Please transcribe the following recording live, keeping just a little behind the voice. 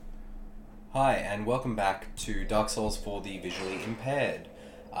Hi, and welcome back to Dark Souls for the Visually Impaired.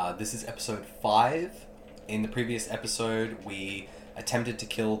 This is episode 5. In the previous episode, we attempted to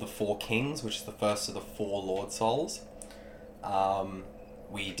kill the 4 kings, which is the first of the 4 Lord Souls.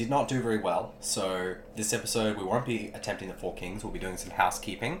 We did not do very well, so this episode we won't be attempting the 4 kings, we'll be doing some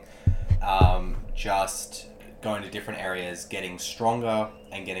housekeeping. Just going to different areas, getting stronger,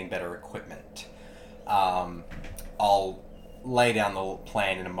 and getting better equipment. I'll lay down the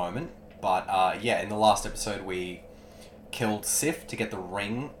plan in a moment. But in the last episode we killed Sif to get the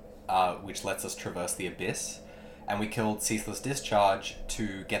ring, which lets us traverse the abyss, and we killed Ceaseless Discharge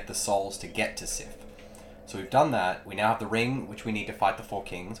to get the souls to get to Sif. So we've done that. We now have the ring, which we need to fight the 4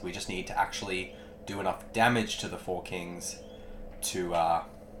 kings. We just need to actually do enough damage to the 4 kings to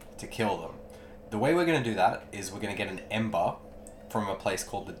kill them. The way we're going to do that is we're going to get an ember from a place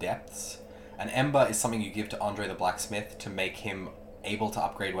called the Depths. An ember is something you give to Andre the Blacksmith to make him able to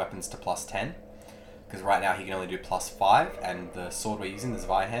upgrade weapons to plus 10, because right now he can only do plus 5, and the sword we're using, the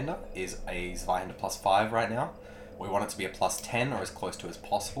Zweihander, is a Zweihander plus 5 right now. We want it to be a plus 10 or as close to as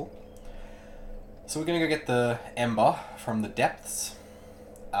possible. So we're going to go get the ember from the Depths.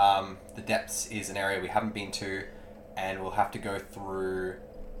 The Depths is an area we haven't been to, and we'll have to go through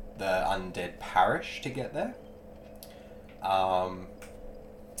the Undead Parish to get there.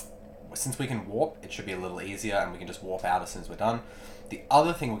 Since we can warp, it should be a little easier, and we can just warp out as soon as we're done. The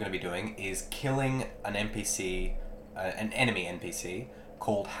other thing we're going to be doing is killing an NPC, an enemy NPC,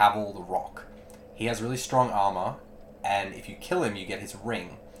 called Havel the Rock. He has really strong armor, and if you kill him, you get his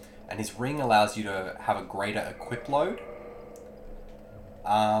ring. And his ring allows you to have a greater equip load.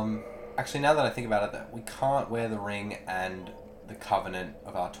 Actually, now that I think about it, that we can't wear the ring and the Covenant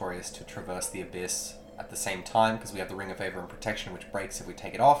of Artorias to traverse the Abyss at the same time, because we have the Ring of Favor and Protection, which breaks if we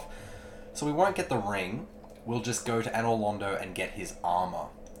take it off. So we won't get the ring. We'll just go to Anor Londo and get his armor.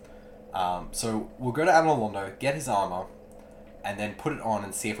 So we'll go to Anor Londo, get his armor, and then put it on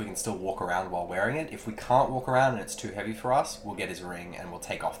and see if we can still walk around while wearing it. If we can't walk around and it's too heavy for us, we'll get his ring and we'll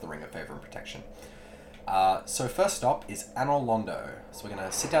take off the Ring of Favor and Protection. So first stop is Anor Londo. So we're going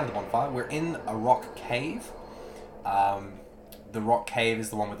to sit down at the bonfire. We're in a rock cave. The rock cave is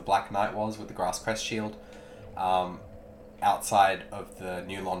the one where the Black Knight was with the grass crest shield. Outside of the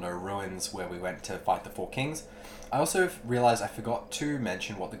New Londo ruins where we went to fight the 4 kings. I also realized I forgot to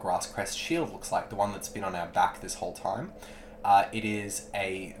mention what the grass crest shield looks like, the one that's been on our back this whole time. It is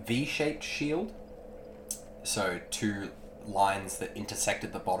a V-shaped shield, so 2 lines that intersect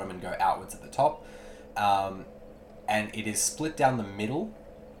at the bottom and go outwards at the top, and it is split down the middle.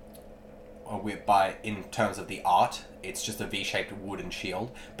 In terms of the art, it's just a V-shaped wooden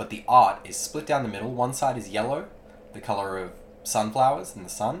shield, but the art is split down the middle. One side is yellow, the color of sunflowers in the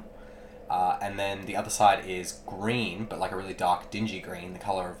sun, and then the other side is green, but like a really dark dingy green, the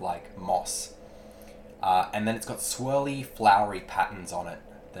color of like moss, and then it's got swirly flowery patterns on it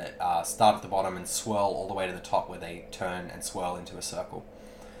that start at the bottom and swirl all the way to the top, where they turn and swirl into a circle.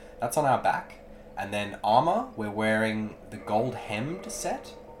 That's on our back. And then armor, we're wearing the gold hemmed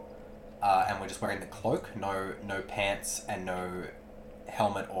set, and we're just wearing the cloak, no pants and no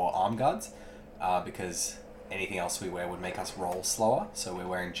helmet or arm guards, because anything else we wear would make us roll slower, so we're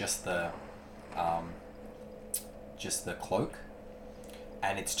wearing just the cloak,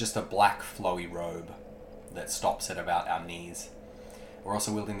 and it's just a black flowy robe that stops at about our knees. We're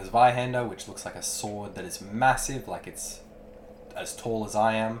also wielding the Zweihander, which looks like a sword that is massive, like it's as tall as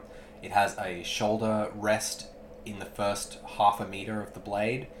I am. It has a shoulder rest in the first half a meter of the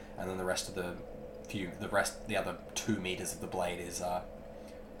blade, and then the other 2 meters of the blade is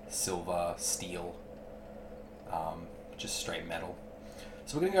silver steel. Just straight metal.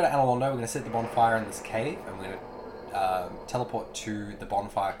 So we're going to go to Anor Londo, we're going to sit at the bonfire in this cave, and we're going to teleport to the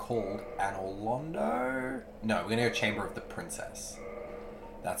bonfire called Anor Londo? No, we're going to go Chamber of the Princess.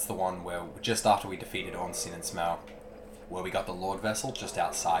 That's the one where, just after we defeated Ornstein and Smaug, where we got the Lord Vessel, just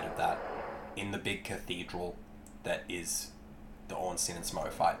outside of that, in the big cathedral that is the Ornstein and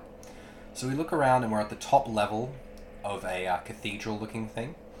Smaug fight. So we look around and we're at the top level of a cathedral looking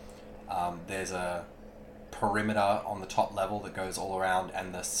thing. There's a perimeter on the top level that goes all around,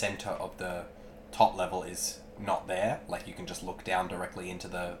 and the center of the top level is not there, like you can just look down directly into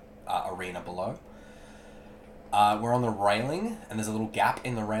the arena below. We're on the railing, and there's a little gap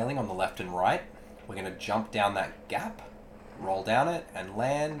in the railing on the left and right. We're going to jump down that gap, roll down it, and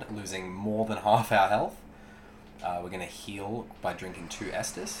land, losing more than half our health. We're going to heal by drinking 2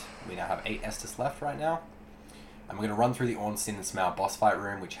 Estus. We now have 8 Estus left right now. And we're going to run through the Ornstein and Smaug boss fight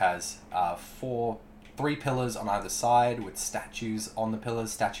room, which has 3 pillars on either side with statues on the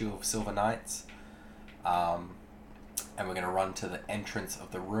pillars, statue of silver knights. And we're going to run to the entrance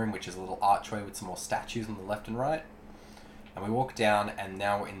of the room, which is a little archway with some more statues on the left and right. And we walk down, and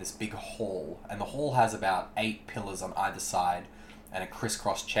now we're in this big hall. And the hall has about 8 pillars on either side and a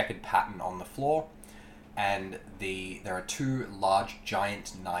crisscross checkered pattern on the floor. And there are 2 large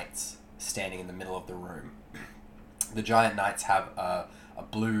giant knights standing in the middle of the room. The giant knights have a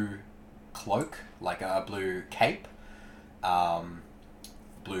blue cloak, like a blue cape,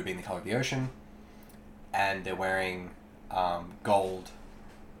 blue being the color of the ocean, and they're wearing gold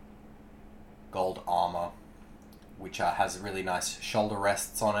armor, which has really nice shoulder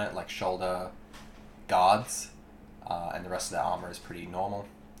rests on it, like shoulder guards, and the rest of their armor is pretty normal.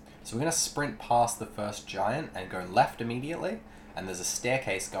 So we're going to sprint past the first giant and go left immediately, and there's a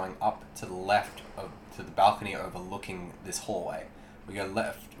staircase going up to the left to the balcony overlooking this hallway. We go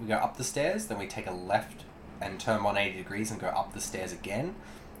up the stairs, then we take a left and turn 180 degrees and go up the stairs again,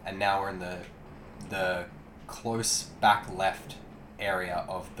 and now we're in the close back left area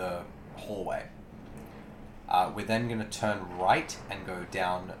of the hallway. We're then going to turn right and go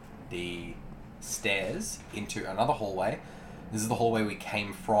down the stairs into another hallway. This is the hallway we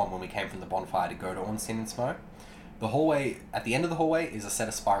came from when we came from the bonfire to go to Ornstein and Smoke. The hallway, at the end of the hallway, is a set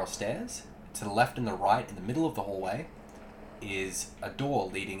of spiral stairs. To the left and the right, in the middle of the hallway, is a door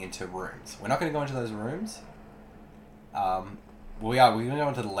leading into rooms. We're not going to go into those rooms. We're going to go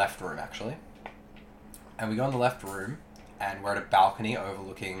into the left room, actually. And we go in the left room, and we're at a balcony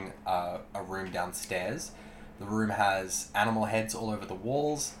overlooking a room downstairs. The room has animal heads all over the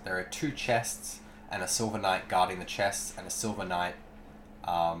walls. There are 2 chests, and a silver knight guarding the chests, and a silver knight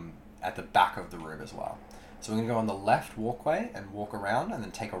at the back of the room as well. So we're going to go on the left walkway and walk around, and then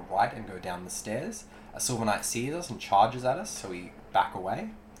take a right and go down the stairs. A silver knight sees us and charges at us, so we back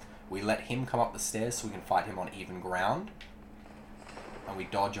away. We let him come up the stairs so we can fight him on even ground. And we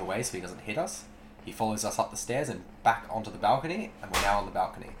dodge away so he doesn't hit us. He follows us up the stairs and back onto the balcony, and we're now on the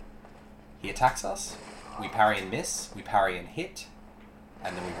balcony. He attacks us. We parry and miss. We parry and hit.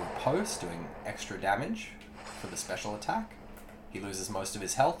 And then we riposte, doing extra damage for the special attack. He loses most of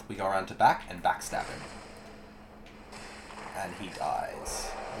his health. We go around to back and backstab him. And he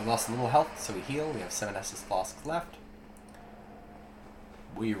dies. We lost a little health, so we heal. We have 7 Estus flasks left.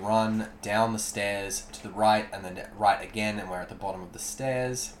 We run down the stairs to the right and then right again, and we're at the bottom of the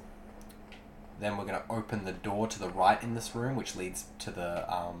stairs. Then we're going to open the door to the right in this room, which leads to the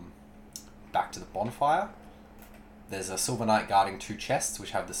back to the bonfire. There's a silver knight guarding 2 chests,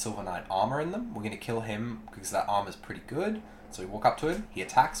 which have the silver knight armor in them. We're going to kill him because that armor is pretty good. So we walk up to him. He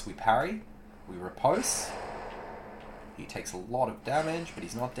attacks. We parry. We riposte. He takes a lot of damage, but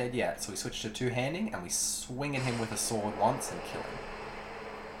he's not dead yet. So we switch to 2-handing, and we swing at him with a sword once and kill him.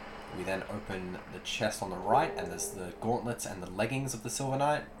 We then open the chest on the right, and there's the gauntlets and the leggings of the silver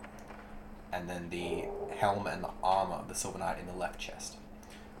knight, and then the helm and the armor of the silver knight in the left chest.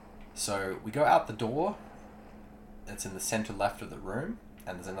 So we go out the door. It's in the center left of the room,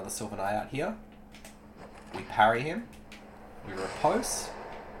 and there's another silver knight out here. We parry him. We riposte.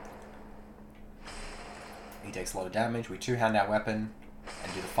 He takes a lot of damage. We 2-hand our weapon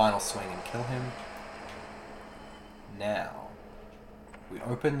and do the final swing and kill him. Now, we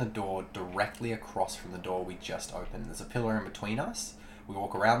open the door directly across from the door we just opened. There's a pillar in between us. We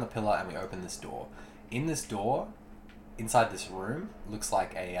walk around the pillar and we open this door. In this door, inside this room, looks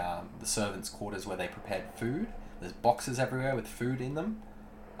like the servants' quarters where they prepared food. There's boxes everywhere with food in them.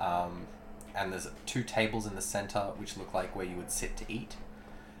 And there's 2 tables in the center which look like where you would sit to eat.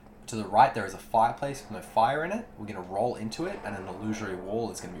 To the right, there is a fireplace with no fire in it. We're going to roll into it, and an illusory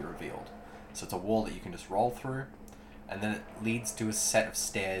wall is going to be revealed. So it's a wall that you can just roll through. And then it leads to a set of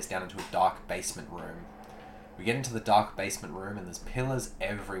stairs down into a dark basement room. We get into the dark basement room, and there's pillars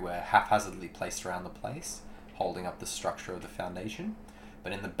everywhere, haphazardly placed around the place, holding up the structure of the foundation.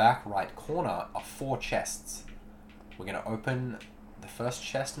 But in the back right corner are 4 chests. We're going to open the first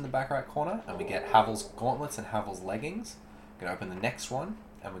chest in the back right corner, and we get Havel's gauntlets and Havel's leggings. We're going to open the next one,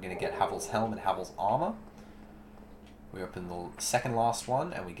 and we're going to get Havel's helm and Havel's armor. We open the second last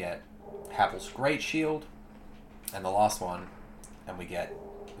one, and we get Havel's great shield. And the last one, and we get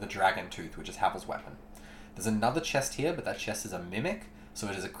the dragon tooth, which is Havel's weapon. There's another chest here, but that chest is a mimic, so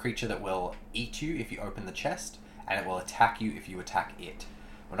it is a creature that will eat you if you open the chest, and it will attack you if you attack it.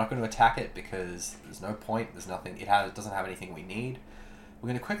 We're not going to attack it because there's no point, there's nothing, it doesn't have anything we need. We're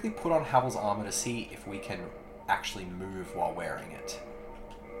going to quickly put on Havel's armor to see if we can actually move while wearing it.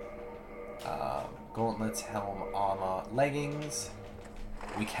 Gauntlets, helm, armor, leggings.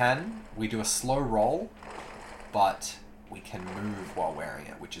 We do a slow roll, but we can move while wearing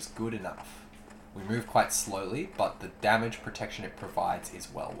it, which is good enough. We move quite slowly, but the damage protection it provides is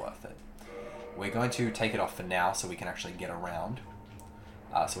well worth it. We're going to take it off for now so we can actually get around.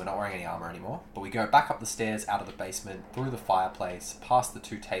 So we're not wearing any armor anymore. But we go back up the stairs, out of the basement, through the fireplace, past the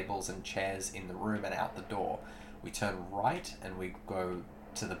 2 tables and chairs in the room and out the door. We turn right and we go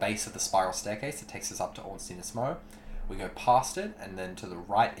to the base of the spiral staircase that takes us up to Ornstein's Mo. We go past it, and then to the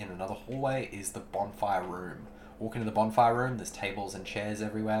right in another hallway is the bonfire room. Walk into the bonfire room, there's tables and chairs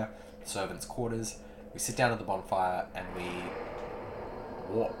everywhere, servants' quarters. We sit down at the bonfire and we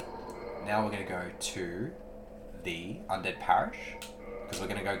warp. Now we're going to go to the Undead Parish, because we're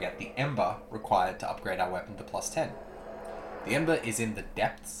going to go get the Ember required to upgrade our weapon to +10. The Ember is in the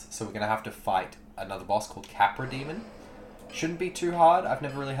depths, so we're going to have to fight another boss called Capra Demon. Shouldn't be too hard, I've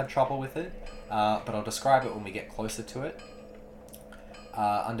never really had trouble with it, but I'll describe it when we get closer to it.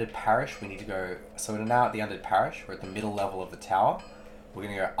 Undead Parish, we need to go... So we're now at the Undead Parish, we're at the middle level of the tower. We're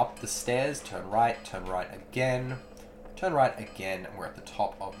going to go up the stairs, turn right again, and we're at the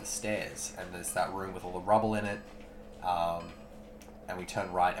top of the stairs. And there's that room with all the rubble in it. And we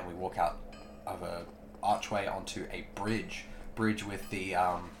turn right and we walk out of a archway onto a bridge. Bridge with the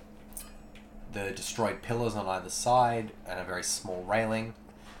destroyed pillars on either side and a very small railing.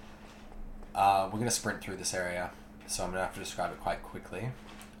 We're going to sprint through this area, so I'm going to have to describe it quite quickly.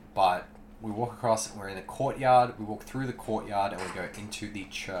 But we walk across, we're in the courtyard, we walk through the courtyard and we go into the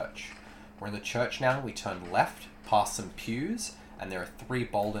church. We're in the church now, we turn left, past some pews, and there are 3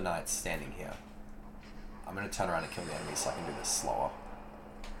 Boulder Knights standing here. I'm going to turn around and kill the enemies so I can do this slower.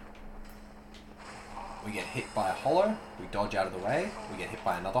 We get hit by a hollow, we dodge out of the way, we get hit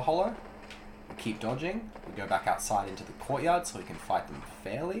by another hollow, we keep dodging, we go back outside into the courtyard so we can fight them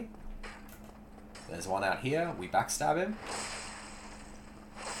fairly. There's one out here, we backstab him.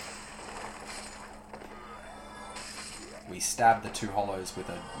 We stab the 2 hollows with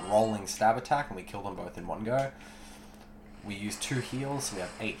a rolling stab attack and we kill them both in one go. We use 2 heals, so we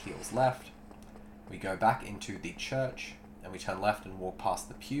have 8 heals left. We go back into the church and we turn left and walk past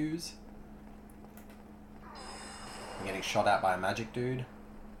the pews. We're getting shot at by a magic dude.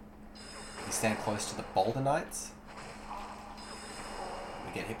 We stand close to the Boulder Knights.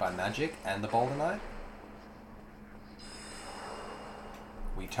 We get hit by magic and the Boulder Knight.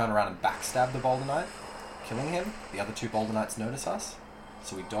 We turn around and backstab the Boulder Knight, killing him. The other 2 Boulder Knights notice us,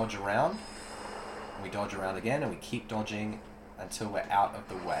 so we dodge around. We dodge around again and we keep dodging until we're out of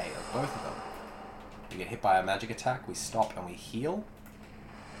the way of both of them. We get hit by a magic attack, we stop and we heal.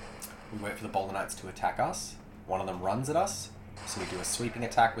 We wait for the Boulder Knights to attack us. One of them runs at us, so we do a sweeping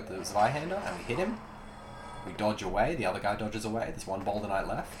attack with the Zweihander and we hit him. We dodge away, the other guy dodges away, there's 1 Boulder Knight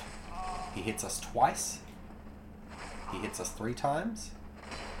left. He hits us twice. He hits us 3 times.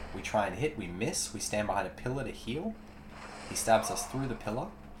 We try and hit, we miss, we stand behind a pillar to heal. He stabs us through the pillar,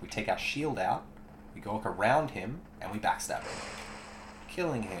 we take our shield out, we go around him, and we backstab him.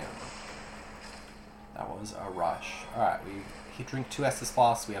 Killing him. That was a rush. Alright, we drink 2 Estus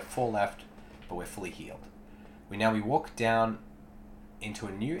flasks, we have 4 left, but we're fully healed. We walk down into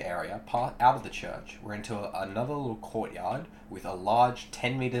a new area, out of the church. We're into another little courtyard with a large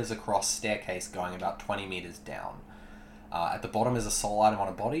 10 meters across staircase going about 20 meters down. At the bottom is a soul item on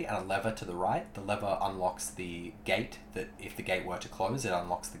a body and a lever to the right. The lever unlocks the gate, that if the gate were to close, it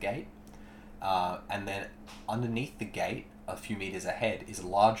unlocks the gate. And then underneath the gate, a few meters ahead, is a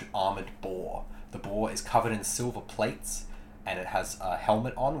large armored boar. The boar is covered in silver plates and it has a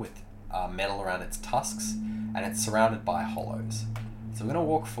helmet on with metal around its tusks, and it's surrounded by hollows. So we're going to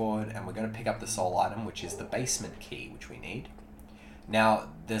walk forward and we're going to pick up the soul item, which is the basement key, which we need. Now,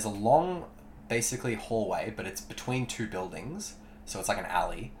 there's a long, basically hallway, but it's between 2 buildings, so it's like an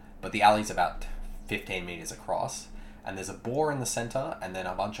alley, but the alley's about 15 meters across, and there's a boar in the center and then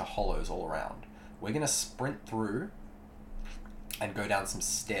a bunch of hollows all around. We're going to sprint through and go down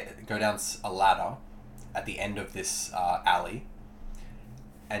a ladder at the end of this alley,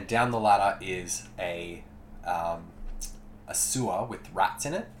 and down the ladder is a sewer with rats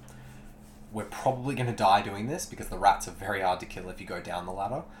in it. We're probably going to die doing this because the rats are very hard to kill if you go down the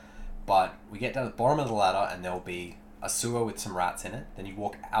ladder. But we get down to the bottom of the ladder and there'll be a sewer with some rats in it. Then you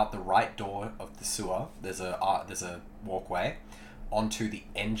walk out the right door of the sewer. There's a walkway onto the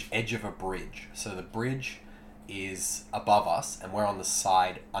edge of a bridge. So the bridge is above us and we're on the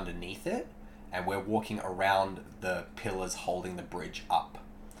side underneath it, and we're walking around the pillars holding the bridge up.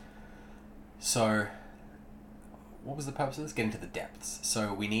 So what was the purpose of this? Get into the depths.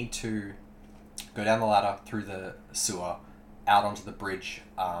 So we need to go down the ladder through the sewer, out onto the bridge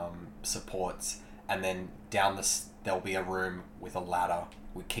supports, and then there'll be a room with a ladder.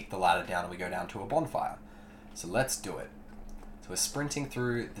 We kick the ladder down and we go down to a bonfire. So let's do it. So we're sprinting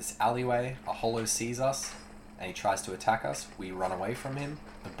through this alleyway, a hollow sees us, and he tries to attack us, we run away from him.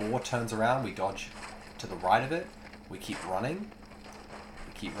 The boar turns around, we dodge to the right of it. We keep running.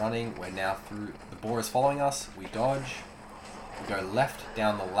 We're now through. The boar is following us. We dodge. We go left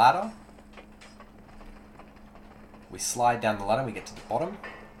down the ladder. We slide down the ladder. We get to the bottom.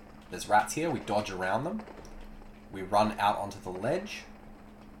 There's rats here. We dodge around them. We run out onto the ledge.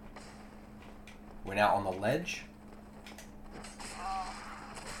 We're now on the ledge.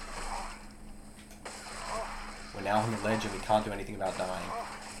 We're now on the ledge and we can't do anything about dying.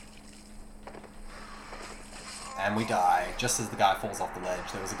 And we die, just as the guy falls off the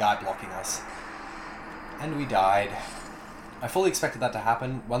ledge. There was a guy blocking us. And we died. I fully expected that to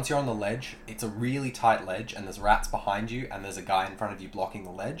happen. Once you're on the ledge, it's a really tight ledge, and there's rats behind you, and there's a guy in front of you blocking the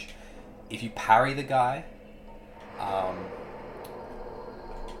ledge. If you parry the guy,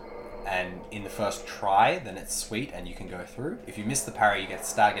 and in the first try, then it's sweet, and you can go through. If you miss the parry, you get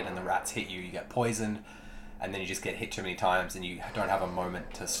staggered, and the rats hit you, you get poisoned, and then you just get hit too many times, and you don't have a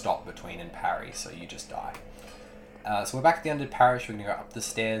moment to stop between and parry, so you just die. So we're back at the Undead Parish. We're going to go up the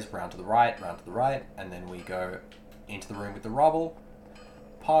stairs, round to the right, and then we go into the room with the rubble,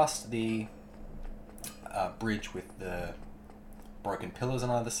 past the bridge with the broken pillars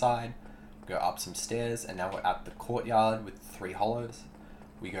on either side, go up some stairs, and now we're at the courtyard with 3 hollows.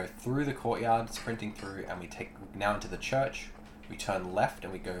 We go through the courtyard, sprinting through, and we take now into the church. We turn left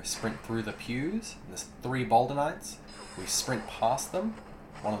and we go sprint through the pews. And there's 3 Boulder Knights. We sprint past them.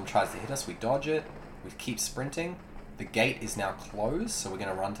 One of them tries to hit us. We dodge it. We keep sprinting. The gate is now closed, so we're going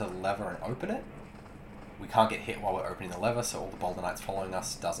to run to the lever and open it. We can't get hit while we're opening the lever, so all the Boulder Knights following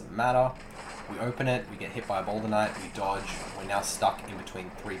us doesn't matter. We open it, we get hit by a Boulder Knight, we dodge. We're now stuck in between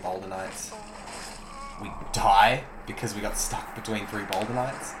 3 Boulder Knights. We die because we got stuck between 3 Boulder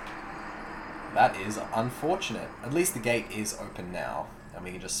Knights. That is unfortunate. At least the gate is open now, and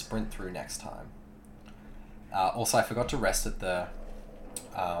we can just sprint through next time. Also, I forgot to rest at the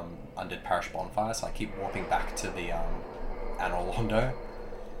Undead Parish bonfire, so I keep warping back to the Anor Londo.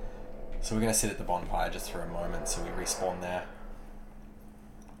 So we're going to sit at the bonfire just for a moment, so we respawn there.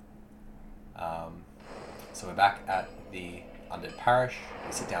 So we're back at the Undead Parish.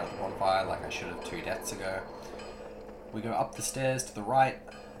 We sit down at the bonfire like I should have 2 deaths ago. We go up the stairs to the right,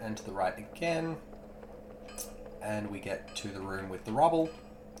 and to the right again. And we get to the room with the rubble.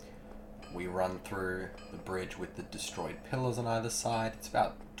 We run through the bridge with the destroyed pillars on either side. It's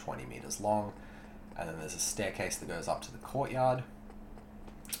about 20 meters long. And then there's a staircase that goes up to the courtyard.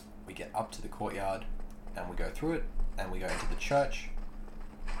 We get up to the courtyard and we go through it and we go into the church.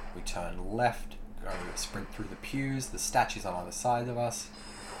 We turn left, go sprint through the pews, the statues on either side of us.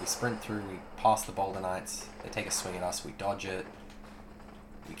 We sprint through, we pass the Boulder Knights, they take a swing at us, we dodge it.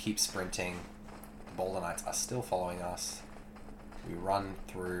 We keep sprinting, the Boulder Knights are still following us. We run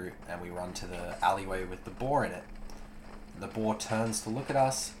through and we run to the alleyway with the boar in it. The boar turns to look at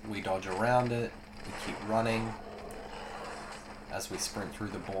us, we dodge around it, we keep running. As we sprint through,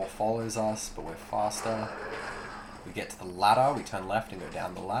 the boar follows us, but we're faster. We get to the ladder, we turn left and go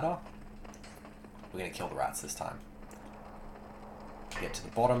down the ladder. We're going to kill the rats this time. We get to the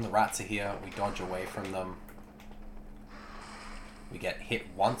bottom, the rats are here, we dodge away from them. We get hit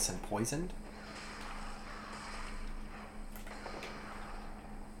once and poisoned.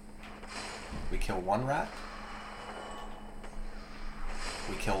 We kill 1 rat.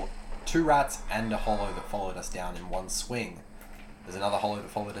 We kill 2 rats and a hollow that followed us down in 1 swing. There's another hollow that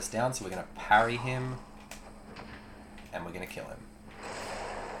followed us down, so we're going to parry him, and we're going to kill him.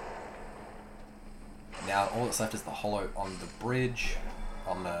 Now all that's left is the hollow on the bridge,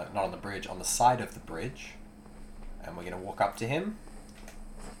 not on the bridge, on the side of the bridge, and we're going to walk up to him,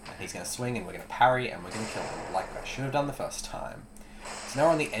 and he's going to swing, and we're going to parry, and we're going to kill him, like I should have done the first time. So now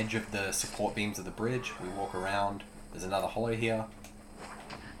we're on the edge of the support beams of the bridge, we walk around, there's another hollow here,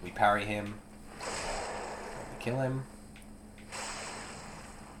 we parry him, we kill him.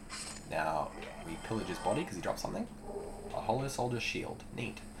 Now, we pillage his body because he dropped something. A hollow soldier's shield.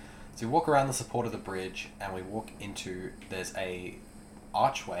 Neat. So we walk around the support of the bridge and we walk into... There's a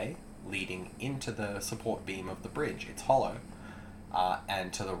archway leading into the support beam of the bridge. It's hollow.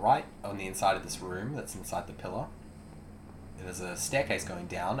 And to the right, on the inside of this room that's inside the pillar, there's a staircase going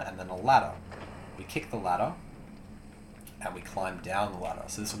down and then a ladder. We kick the ladder and we climb down the ladder.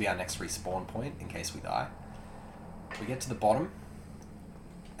 So this will be our next respawn point in case we die. We get to the bottom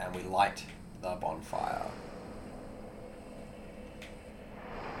and we light the bonfire.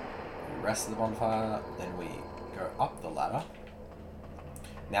 We rest the bonfire, then we go up the ladder.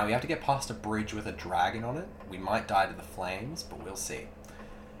 Now we have to get past a bridge with a dragon on it. We might die to the flames, but we'll see.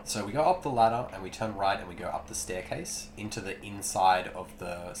 So we go up the ladder and we turn right and we go up the staircase into the inside of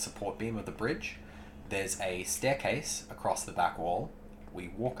the support beam of the bridge. there's a staircase across the back wall. We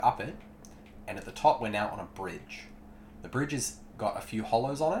walk up it, and at the top we're now on a bridge. The bridge has got a few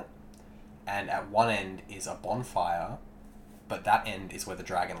hollows on it, and at one end is a bonfire, but that end is where the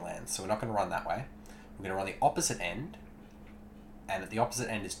dragon lands, so we're not going to run that way. We're going to run the opposite end, and at the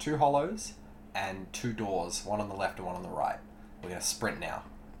opposite end is 2 hollows and 2 doors, one on the left and one on the right. We're going to sprint now.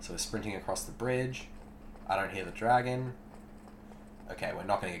 So we're sprinting across the bridge. I don't hear the dragon. Okay, we're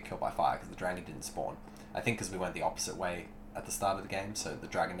not going to get killed by fire because the dragon didn't spawn. I think because we went the opposite way at the start of the game, so the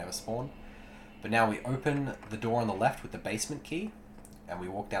dragon never spawned. But now we open the door on the left with the basement key, and we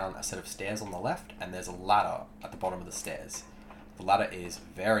walk down a set of stairs on the left, and there's a ladder at the bottom of the stairs. The ladder is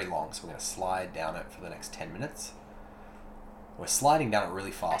very long, so we're going to slide down it for the next 10 minutes. We're sliding down it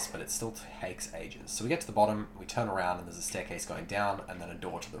really fast, but it still takes ages. So we get to the bottom, we turn around, and there's a staircase going down, and then a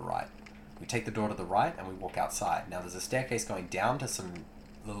door to the right. We take the door to the right, and we walk outside. Now there's a staircase going down to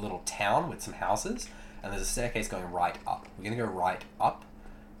the little town with some houses, and there's a staircase going right up. We're going to go right up,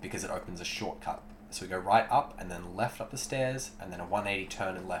 because it opens a shortcut. So we go right up, and then left up the stairs, and then a 180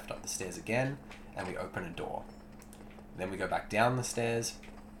 turn and left up the stairs again, and we open a door. Then we go back down the stairs,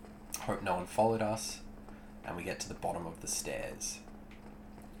 hope no one followed us, and we get to the bottom of the stairs.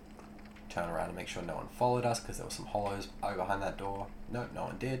 Turn around and make sure no one followed us because there were some hollows behind that door. No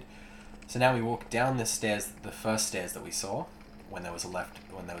one did. So now we walk down the stairs, the first stairs that we saw, when there was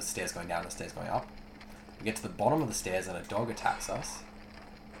stairs going down and stairs going up. We get to the bottom of the stairs and a dog attacks us.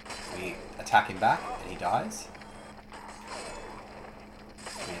 We attack him back and he dies.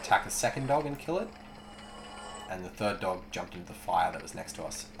 We attack the second dog and kill it. And the third dog jumped into the fire that was next to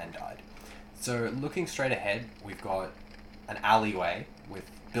us and died. So looking straight ahead, we've got an alleyway with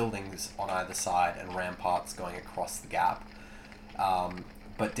buildings on either side and ramparts going across the gap.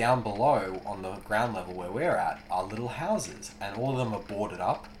 But down below, on the ground level where we're at, are little houses, and all of them are boarded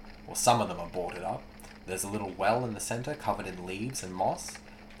up, or some of them are boarded up. There's a little well in the center covered in leaves and moss.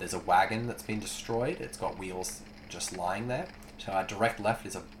 There's a wagon that's been destroyed. It's got wheels just lying there. To our direct left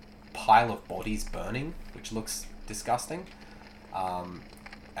is a pile of bodies burning, which looks disgusting.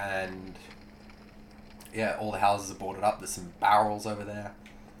 And yeah, all the houses are boarded up. There's some barrels over there.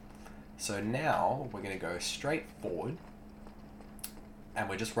 So now we're going to go straight forward, and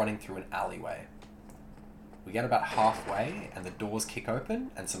we're just running through an alleyway. We get about halfway and the doors kick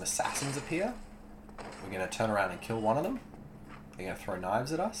open and some assassins appear. We're going to turn around and kill one of them. They're going to throw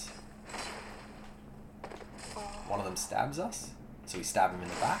knives at us. One of them stabs us, so we stab him in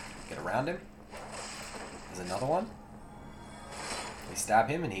the back, get around him. There's another one. We stab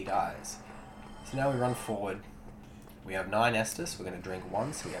him and he dies. So now we run forward. We have 9 Estus. We're going to drink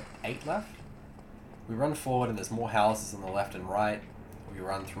 1, so we have 8 left. We run forward and there's more houses on the left and right. We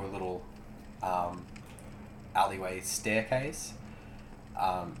run through a little alleyway staircase.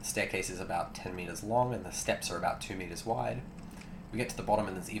 The staircase is about 10 meters long and the steps are about 2 meters wide. We get to the bottom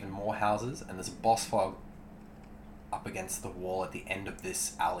and there's even more houses, and there's a boss fog up against the wall at the end of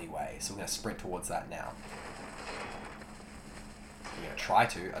this alleyway. So we're going to sprint towards that now. We're going to try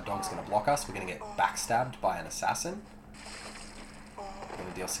to. A dog's going to block us. We're going to get backstabbed by an assassin. We're going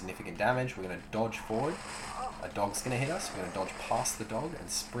to deal significant damage. We're going to dodge forward. A dog's going to hit us. We're going to dodge past the dog and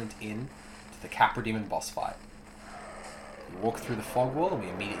sprint in to the Capra Demon boss fight. We walk through the fog wall and we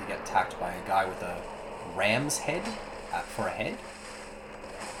immediately get attacked by a guy with a ram's head for a head.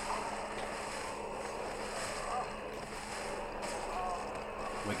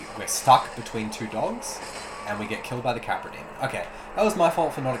 We're stuck between 2 dogs, and we get killed by the Capra Demon. Okay, that was my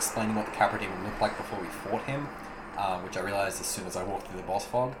fault for not explaining what the Capra Demon looked like before we fought him, which I realized as soon as I walked through the boss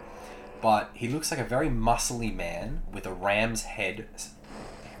fog. But he looks like a very muscly man with a ram's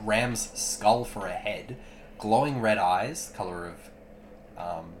skull for a head, glowing red eyes, color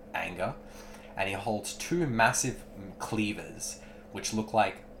of anger, and he holds 2 massive cleavers, which look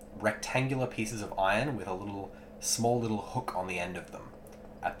like rectangular pieces of iron with a small little hook on the end of them.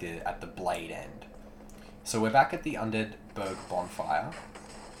 At the blade end. So we're back at the Undead Berg bonfire,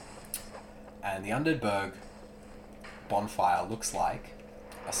 and the Undead Berg bonfire looks like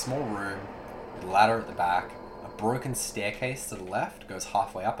a small room with a ladder at the back, a broken staircase to the left, goes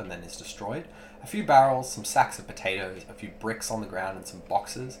halfway up and then is destroyed, a few barrels, some sacks of potatoes, a few bricks on the ground and some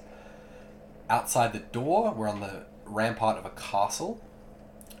boxes. Outside the door, we're on the rampart of a castle,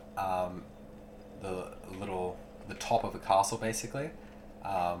 the top of a castle basically.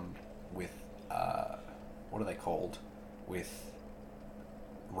 With what are they called? With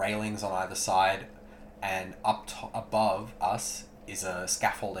railings on either side, and above us is a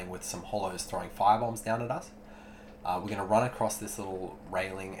scaffolding with some hollows throwing firebombs down at us. We're going to run across this little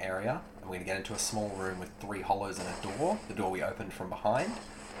railing area, and we're going to get into a small room with 3 hollows and a door. The door we opened from behind.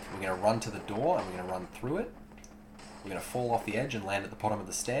 We're going to run to the door and we're going to run through it. We're going to fall off the edge and land at the bottom of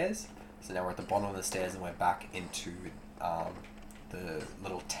the stairs. So now we're at the bottom of the stairs and we're back into the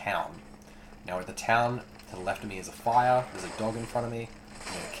little town. Now at the town, to the left of me is a fire. There's a dog in front of me.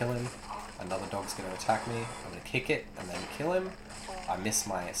 I'm going to kill him. Another dog's going to attack me. I'm going to kick it and then kill him. I miss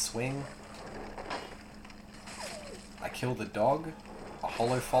my swing. I killed the dog. A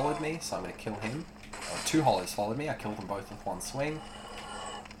hollow followed me, so I'm going to kill him. Two hollows followed me. I killed them both with one swing.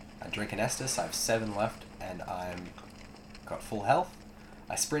 I drink an Estus. I have 7 left and I'm got full health.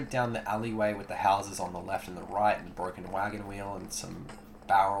 I sprint down the alleyway with the houses on the left and the right and a broken wagon wheel and some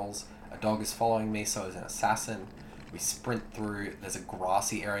barrels. A dog is following me, so is an assassin. We sprint through, there's a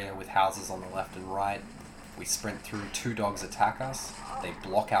grassy area with houses on the left and right. We sprint through, 2 dogs attack us. They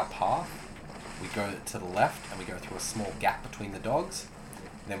block our path. We go to the left and we go through a small gap between the dogs.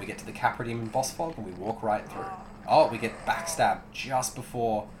 And then we get to the Capra Demon boss fog and we walk right through. Oh, we get backstabbed just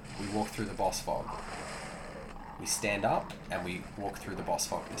before we walk through the boss fog. We stand up and we walk through the boss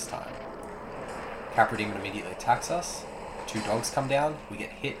fog this time. Capra Demon immediately attacks us. 2 dogs come down. We get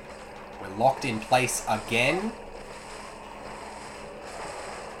hit. We're locked in place again.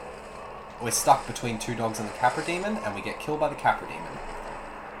 We're stuck between 2 dogs and the Capra Demon and we get killed by the Capra Demon.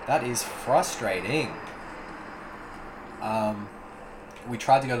 That is frustrating. We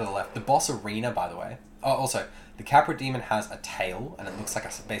tried to go to the left. The boss arena, by the way. Oh, also, the Capra Demon has a tail and it looks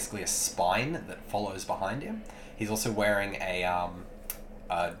like basically a spine that follows behind him. He's also wearing a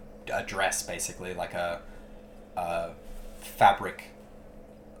dress, basically, like a fabric,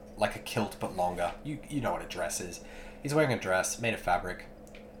 like a kilt but longer. You know what a dress is. He's wearing a dress made of fabric.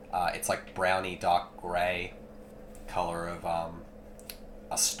 It's like browny, dark grey color of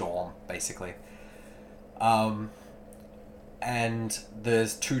a storm, basically. And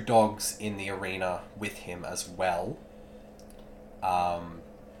there's 2 dogs in the arena with him as well.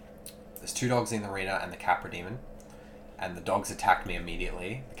 There's 2 dogs in the arena and the Capra Demon. And the dogs attacked me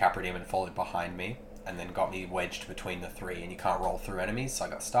immediately. The Capra Demon followed behind me and then got me wedged between the 3. And you can't roll through enemies, so I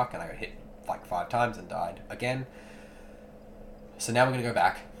got stuck and I got hit like 5 times and died again. So now we're going to go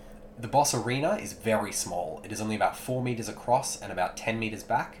back. The boss arena is very small. It is only about 4 meters across and about 10 meters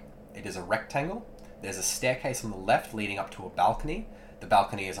back. It is a rectangle. There's a staircase on the left leading up to a balcony. The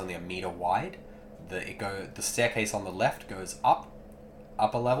balcony is only 1 meter wide. The staircase on the left goes up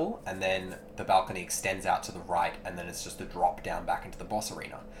a level, and then the balcony extends out to the right, and then it's just a drop down back into the boss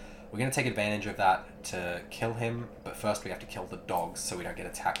arena. We're going to take advantage of that to kill him, but first we have to kill the dogs so we don't get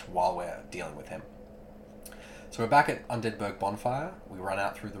attacked while we're dealing with him. So we're back at Undeadburg Bonfire. We run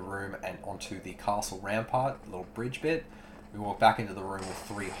out through the room and onto the castle rampart, the little bridge bit. We walk back into the room with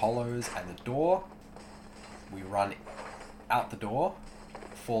 3 hollows and the door. We run out the door,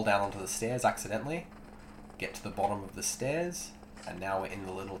 fall down onto the stairs accidentally, get to the bottom of the stairs, and now we're in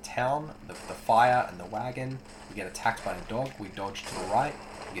the little town, the fire and the wagon. We get attacked by a dog, we dodge to the right,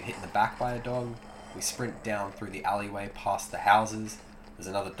 we get hit in the back by a dog, we sprint down through the alleyway past the houses. There's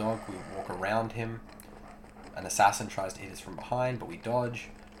another dog, we walk around him. An assassin tries to hit us from behind, but we dodge.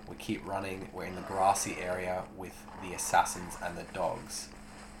 We keep running, we're in the grassy area with the assassins and the dogs.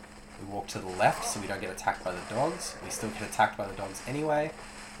 We walk to the left so we don't get attacked by the dogs. We still get attacked by the dogs anyway.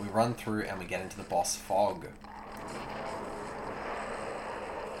 We run through and we get into the boss fog.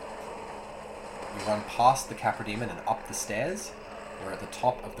 We run past the Capra Demon and up the stairs. We're at the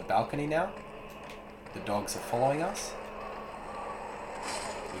top of the balcony now. The dogs are following us.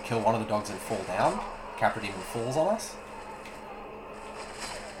 We kill one of the dogs and fall down. Capra Demon falls on us.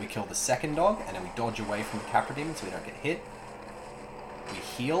 We kill the second dog and then we dodge away from the Capra Demon so we don't get hit. We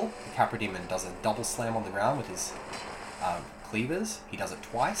heal. The Capra Demon does a double slam on the ground with his cleavers. He does it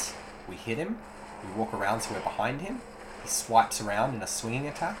twice. We hit him. We walk around so we're behind him. He swipes around in a swinging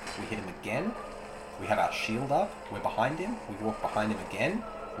attack. We hit him again. We have our shield up. We're behind him. We walk behind him again.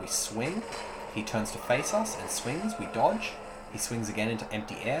 We swing. He turns to face us and swings. We dodge. He swings again into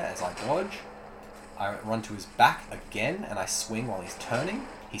empty air as I dodge. I run to his back again and I swing while he's turning.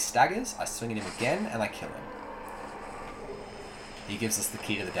 He staggers. I swing at him again and I kill him. He gives us the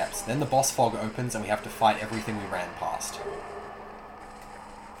key to the depths. Then the boss fog opens and we have to fight everything we ran past.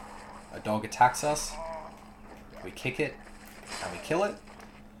 A dog attacks us. We kick it and we kill it.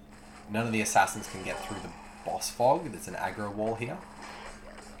 None of the assassins can get through the boss fog. There's an aggro wall here.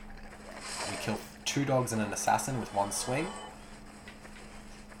 We kill 2 dogs and an assassin with 1 swing.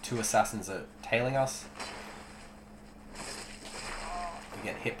 2 assassins are tailing us. We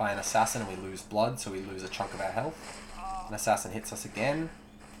get hit by an assassin and we lose blood, so we lose a chunk of our health. An assassin hits us again.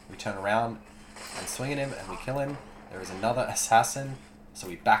 We turn around and swing at him and we kill him. There is another assassin, so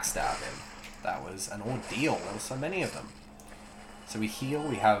we backstab him. That was an ordeal. There were so many of them. So we heal.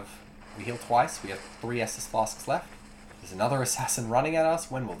 We heal twice. We have 3 Estus flasks left. There's another assassin running at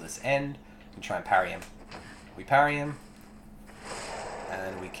us. When will this end? We try and parry him. We parry him,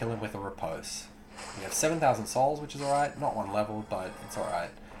 and we kill him with a repose. We have 7,000 souls, which is alright. Not 1 level, but it's alright.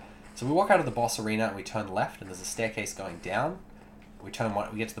 So we walk out of the boss arena and we turn left, and there's a staircase going down. We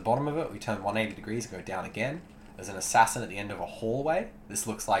get to the bottom of it, we turn 180 degrees and go down again. There's an assassin at the end of a hallway. This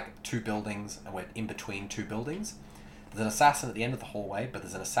looks like 2 buildings, and we're in between 2 buildings. There's an assassin at the end of the hallway, but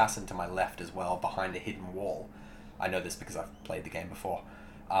there's an assassin to my left as well, behind a hidden wall. I know this because I've played the game before.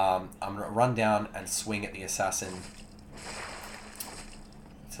 I'm going to run down and swing at the assassin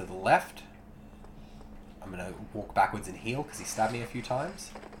to the left. I'm going to walk backwards and heal because he stabbed me a few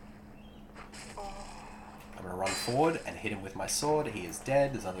times. I'm going to run forward and hit him with my sword. He is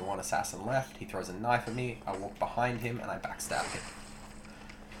dead. There's only 1 assassin left. He throws a knife at me. I walk behind him and I backstab him.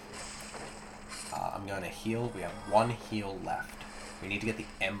 I'm going to heal. We have 1 heal left. We need to get the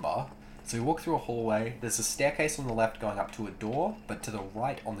ember. So we walk through a hallway. There's a staircase on the left going up to a door, but to the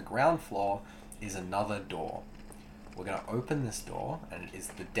right on the ground floor is another door. We're going to open this door, and it is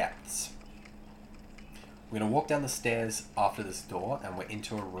the depths. We're going to walk down the stairs after this door, and we're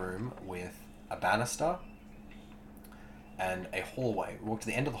into a room with a banister and a hallway. We walk to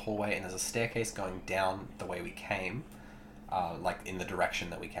the end of the hallway, and there's a staircase going down the way we came, like in the direction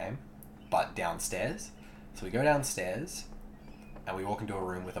that we came, but downstairs. So we go downstairs, and we walk into a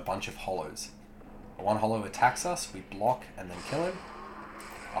room with a bunch of hollows. 1 hollow attacks us, we block and then kill him.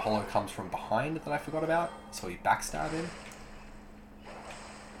 A hollow comes from behind that I forgot about, so we backstab him.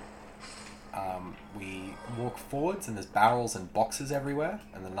 We walk forwards and there's barrels and boxes everywhere,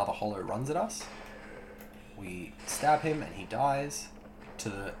 and then another hollow runs at us. We stab him and he dies.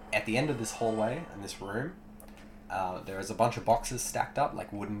 At the end of this hallway and this room, there is a bunch of boxes stacked up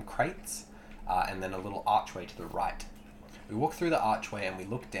like wooden crates, and then a little archway to the right. We walk through the archway and we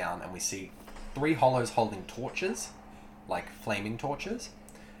look down and we see 3 hollows holding torches, like flaming torches.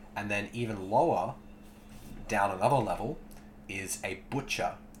 And then even lower, down another level, is a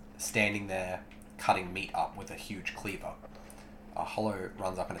butcher standing there cutting meat up with a huge cleaver. A hollow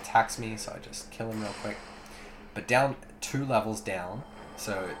runs up and attacks me, so I just kill him real quick. But down 2 levels down,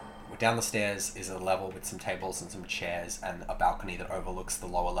 so down the stairs is a level with some tables and some chairs and a balcony that overlooks the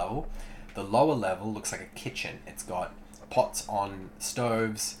lower level. The lower level looks like a kitchen. It's got pots on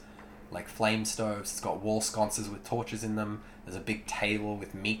stoves, like flame stoves. It's got wall sconces with torches in them. There's a big table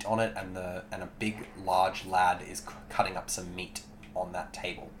with meat on it, and a big, large lad is cutting up some meat on that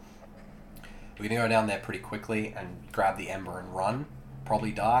table. We're going to go down there pretty quickly and grab the ember and run.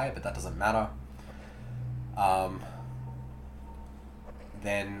 Probably die, but that doesn't matter.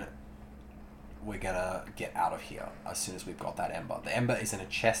 Then we're going to get out of here as soon as we've got that ember. The ember is in a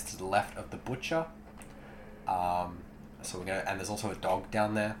chest to the left of the butcher. So we're going to, and there's also a dog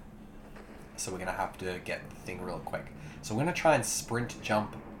down there. So we're going to have to get the thing real quick. So we're going to try and sprint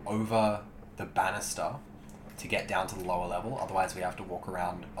jump over the banister to get down to the lower level. Otherwise we have to walk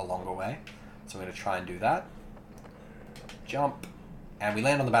around a longer way. So we're going to try and do that. Jump. And we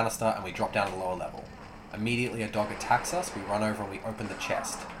land on the banister and we drop down to the lower level. Immediately a dog attacks us. We run over and we open the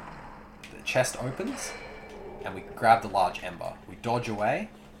chest. The chest opens and we grab the large ember. We dodge away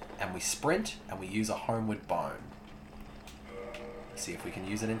and we sprint and we use a homeward bone. See if we can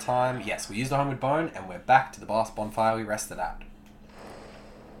use it in time. Yes, we used the homeward bone and we're back to the boss bonfire we rested at,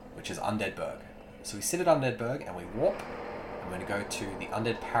 which is Undeadburg. So we sit at Undeadburg and we warp. I'm going to go to the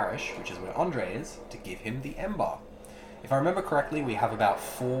Undead Parish, which is where Andre is, to give him the ember. If I remember correctly, we have about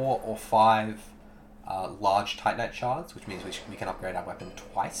 4 or 5 large Titanite shards, which means we can upgrade our weapon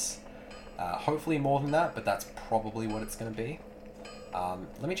twice. Hopefully more than that, but that's probably what it's going to be.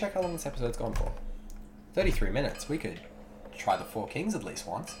 Let me check how long this episode's gone for. 33 minutes. We could try the 4 Kings at least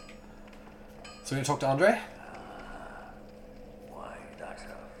once. So we're going to talk to Andre. Why, that's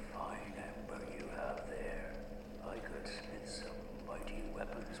a fine ember you have there. I could smith some mighty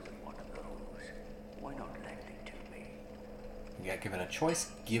weapons with one of those. Why not lend it to me? We get given a choice.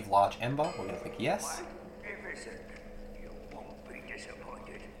 Give large ember. We're going to click yes. Magnificent. You won't be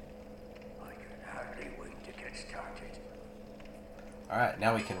disappointed. I can hardly wait to get started. Alright,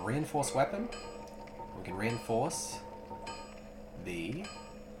 now we can reinforce weapon. We can reinforce the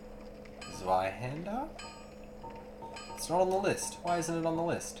Zweihander. It's not on the list. Why isn't it on the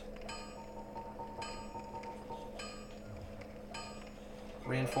list?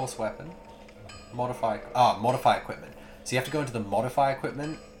 Reinforce weapon. Modify equipment. So you have to go into the modify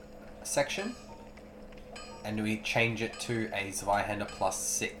equipment section and we change it to a Zweihander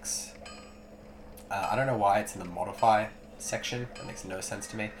 +6. I don't know why it's in the modify section. That makes no sense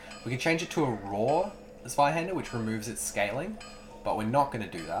to me. We can change it to a raw Zweihander, which removes its scaling. But we're not going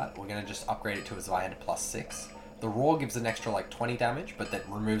to do that. We're going to just upgrade it to a Zweihander +6. The Roar gives an extra like 20 damage, but that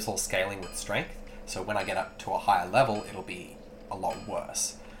removes all scaling with strength. So when I get up to a higher level, it'll be a lot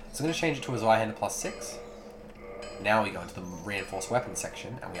worse. So I'm going to change it to a Zweihander +6. Now we go into the reinforced weapon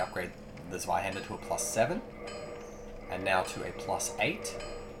section and we upgrade the Zweihander to a +7. And now to a +8.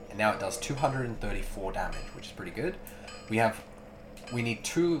 And now it does 234 damage, which is pretty good. We need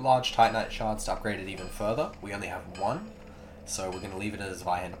 2 large Titanite shards to upgrade it even further. We only have 1. So we're going to leave it as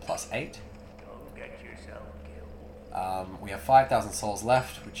Zweihander +8. Don't get yourself killed. We have 5,000 souls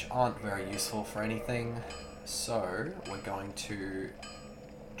left, which aren't very useful for anything. So we're going to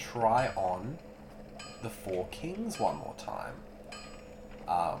try on the 4 Kings one more time.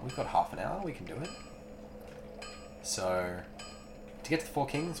 We've got half an hour, we can do it. So to get to the 4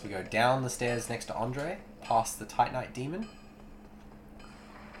 Kings, we go down the stairs next to Andre, past the Titanite Demon.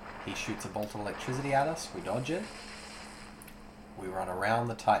 He shoots a bolt of electricity at us, we dodge it. We run around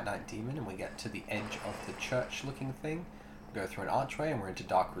the Titanite Demon and we get to the edge of the church looking thing. We go through an archway and we're into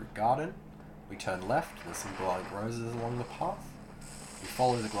Darkroot Garden. We turn left, there's some glowing roses along the path. We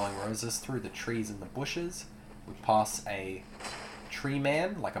follow the glowing roses through the trees and the bushes. We pass a tree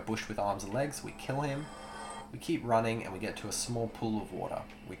man, like a bush with arms and legs. We kill him. We keep running and we get to a small pool of water.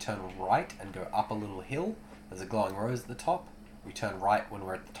 We turn right and go up a little hill. There's a glowing rose at the top. We turn right when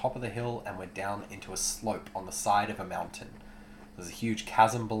we're at the top of the hill and we're down into a slope on the side of a mountain. There's a huge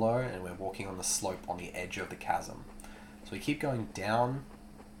chasm below and we're walking on the slope on the edge of the chasm. So we keep going down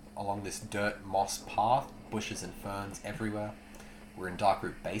along this dirt moss path, bushes and ferns everywhere. We're in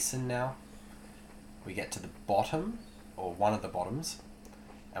Darkroot Basin now. We get to the bottom, or one of the bottoms,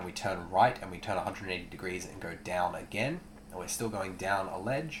 and we turn right and we turn 180 degrees and go down again. And we're still going down a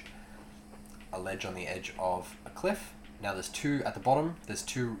ledge on the edge of a cliff. Now there's 2 at the bottom, there's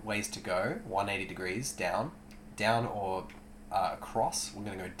 2 ways to go, 180 degrees down or across. We're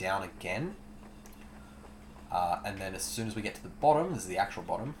going to go down again. And then as soon as we get to the bottom, this is the actual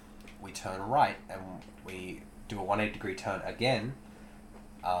bottom, we turn right and we do a 180 degree turn again,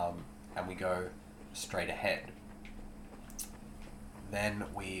 and we go straight ahead. Then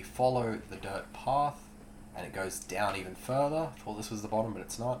we follow the dirt path and it goes down even further. I thought this was the bottom, but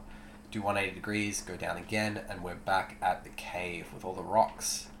it's not. Do 180 degrees, go down again, and we're back at the cave with all the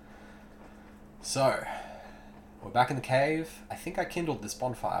rocks. So, we're back in the cave. I think I kindled this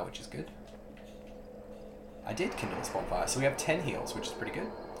bonfire, which is good. I did kindle this bonfire, so we have 10 heals, which is pretty good.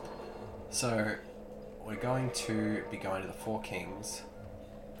 So, we're going to be going to the 4 Kings.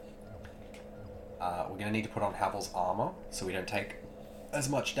 We're going to need to put on Havel's armor, so we don't take as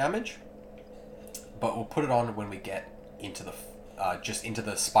much damage. But we'll put it on when we get into the just into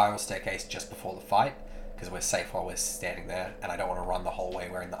the spiral staircase just before the fight, because we're safe while we're standing there, and I don't want to run the whole way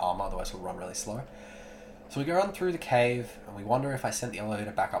wearing the armor, otherwise we'll run really slow. So we go run through the cave, and we wonder if I sent the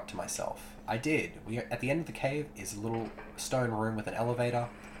elevator back up to myself. I did. At the end of the cave is a little stone room with an elevator,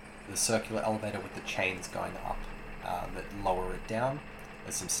 the circular elevator with the chains going up that lower it down.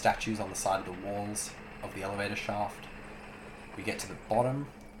 There's some statues on the side of the walls of the elevator shaft. We get to the bottom,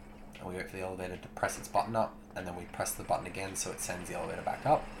 and we wait for the elevator to press its button up, and then we press the button again so it sends the elevator back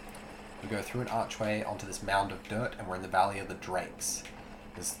up. We go through an archway onto this mound of dirt, and we're in the Valley of the Drakes.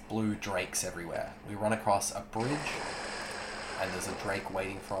 There's blue drakes everywhere. We run across a bridge, and there's a drake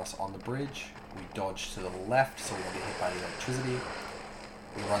waiting for us on the bridge. We dodge to the left so we don't get hit by the electricity.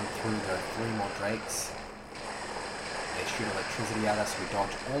 We run through, there are 3 more drakes. They shoot electricity at us, we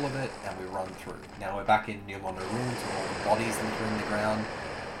dodge all of it, and we run through. Now we're back in New Londo Ruins with all the bodies littering the ground.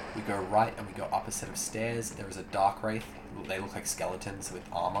 We go right and we go up a set of stairs. There is a dark wraith. They look like skeletons with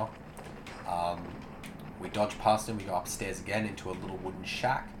armor. We dodge past them, we go upstairs again into a little wooden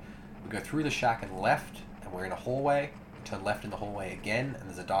shack. We go through the shack and left, and we're in a hallway. We turn left in the hallway again, and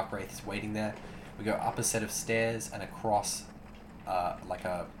there's a dark wraith waiting there. We go up a set of stairs and across like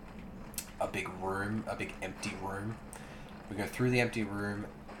a big room, a big empty room. We go through the empty room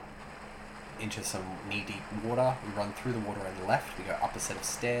into some knee-deep water. We run through the water and left. We go up a set of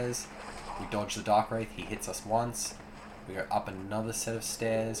stairs. We dodge the dark wraith. He hits us once. We go up another set of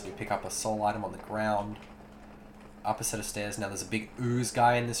stairs. We pick up a soul item on the ground. Up a set of stairs. Now there's a big ooze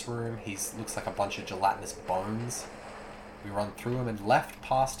guy in this room. He looks like a bunch of gelatinous bones. We run through him and left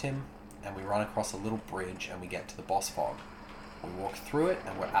past him, and we run across a little bridge and we get to the boss fog. We walk through it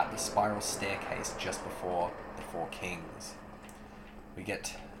and we're at the spiral staircase just before the 4 Kings. We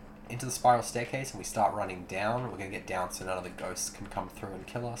get into the spiral staircase and we start running down. We're going to get down so none of the ghosts can come through and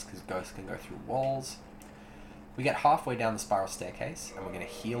kill us, because ghosts can go through walls. We get halfway down the spiral staircase and we're going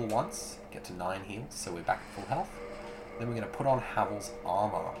to heal once, get to 9 heals, so we're back at full health. Then we're going to put on Havel's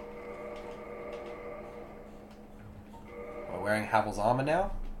armor. We're wearing Havel's armor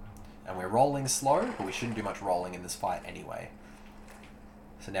now, and we're rolling slow, but we shouldn't do much rolling in this fight anyway.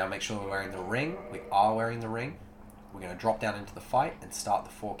 So now make sure we're wearing the ring. We are wearing the ring. We're going to drop down into the fight and start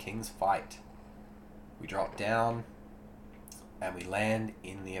the Four Kings fight. We drop down, and we land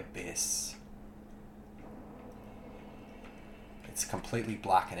in the abyss. It's completely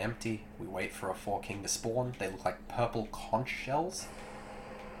black and empty. We wait for a Four King to spawn. They look like purple conch shells.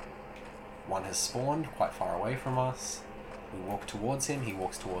 One has spawned quite far away from us. We walk towards him, he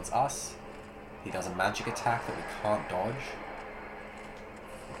walks towards us. He does a magic attack that we can't dodge.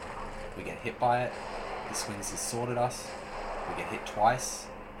 We get hit by it. He swings his sword at us. We get hit twice.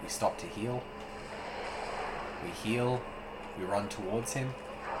 We stop to heal. We heal. We run towards him.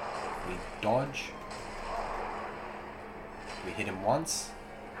 We dodge. We hit him once.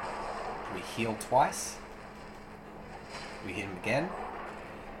 We heal twice. We hit him again.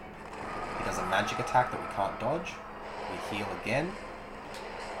 He does a magic attack that we can't dodge. We heal again.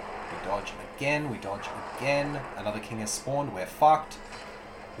 We dodge again. We dodge again. Another king has spawned. We're fucked.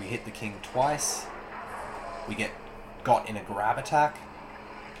 We hit the king twice. We get got in a grab attack.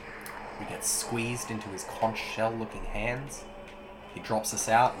 We get squeezed into his conch shell looking hands. He drops us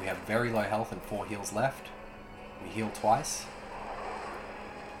out. We have very low health and 4 heals left. We heal twice.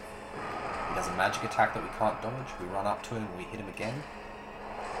 He does a magic attack that we can't dodge. We run up to him and we hit him again.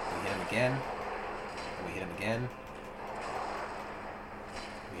 We hit him again. And we hit him again.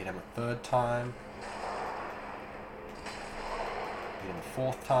 We hit him a third time. We hit him a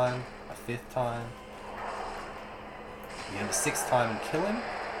fourth time. A fifth time. We hit him a sixth time and kill him.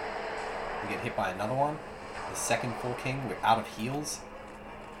 We get hit by another one. The second Four King, we're out of heals.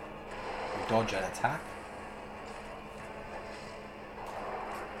 We dodge an attack.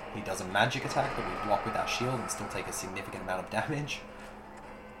 He does a magic attack that we block with our shield and still take a significant amount of damage.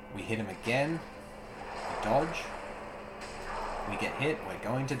 We hit him again. We dodge. We get hit. We're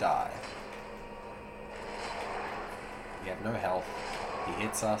going to die. We have no health. He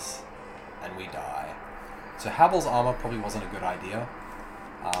hits us. And we die. So Havel's armor probably wasn't a good idea.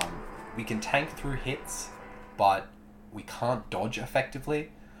 We can tank through hits, but we can't dodge effectively,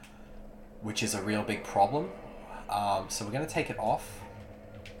 which is a real big problem. So we're going to take it off.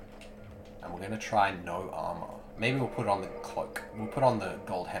 And we're going to try no armor. Maybe we'll put on the cloak. We'll put on the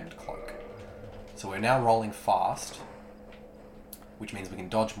gold-hemmed cloak. So we're now rolling fast, which means we can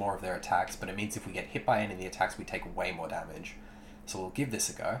dodge more of their attacks, but it means if we get hit by any of the attacks, we take way more damage. So we'll give this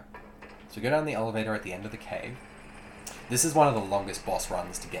a go. So we go down the elevator at the end of the cave. This is one of the longest boss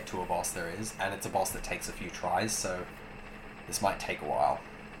runs to get to a boss there is, and it's a boss that takes a few tries, so this might take a while.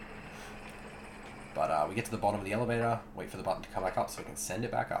 But we get to the bottom of the elevator, wait for the button to come back up so we can send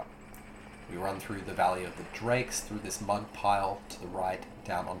it back up. We run through the Valley of the Drakes, through this mud pile to the right,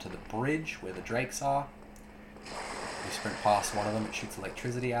 down onto the bridge where the Drakes are. We sprint past one of them, it shoots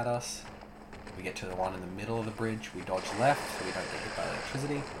electricity at us. We get to the one in the middle of the bridge, we dodge left so we don't get hit by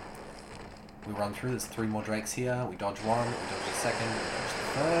electricity. We run through, there's 3 more Drakes here, we dodge one, we dodge the second, we dodge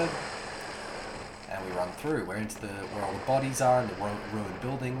the third. And we run through, we're into where all the bodies are and the ruined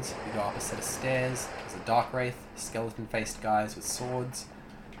buildings. We go up a set of stairs, there's a Dark Wraith, skeleton-faced guys with swords.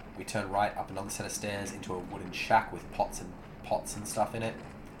 We turn right up another set of stairs into a wooden shack with pots and stuff in it.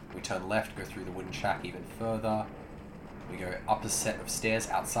 We turn left, go through the wooden shack even further. We go up a set of stairs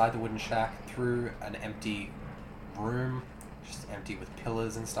outside the wooden shack, through an empty room, just empty with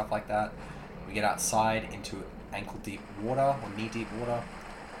pillars and stuff like that. We get outside into ankle-deep water, or knee-deep water.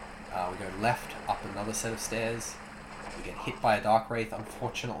 We go left up another set of stairs. We get hit by a Dark Wraith,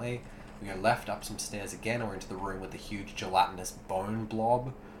 unfortunately. We go left up some stairs again, or into the room with the huge gelatinous bone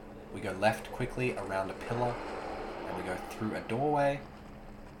blob. We go left quickly around a pillar, and we go through a doorway,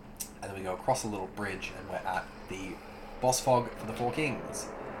 and then we go across a little bridge, and we're at the boss fog for the Four Kings.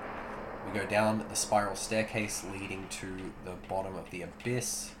 We go down the spiral staircase leading to the bottom of the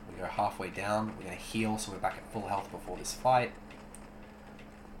abyss. We go halfway down. We're going to heal, so we're back at full health before this fight.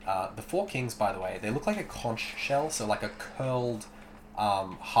 The Four Kings, by the way, they look like a conch shell, so like a curled,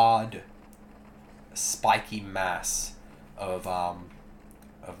 hard, spiky mass of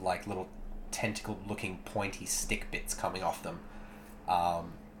like little tentacle-looking pointy stick bits coming off them.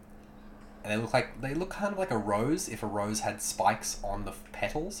 And they look kind of like a rose if a rose had spikes on the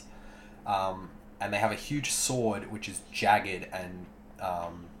petals. And they have a huge sword which is jagged and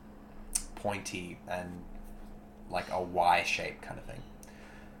pointy and like a Y shape kind of thing.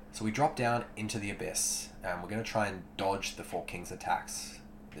 So we drop down into the abyss, and we're going to try and dodge the Four Kings' attacks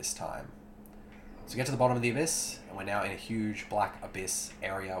this time. So we get to the bottom of the abyss, and we're now in a huge black abyss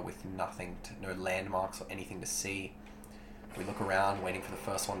area with no landmarks or anything to see. We look around, waiting for the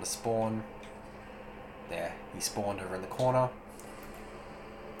first one to spawn. There, he spawned over in the corner.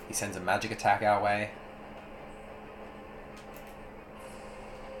 He sends a magic attack our way.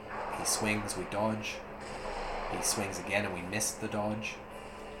 He swings, we dodge. He swings again and we miss the dodge.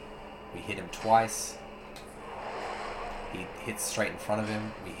 We hit him twice. He hits straight in front of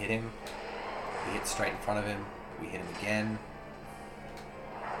him, we hit him. He hits straight in front of him, we hit him again.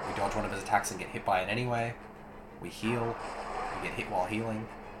 We dodge one of his attacks and get hit by it anyway. We heal, we get hit while healing.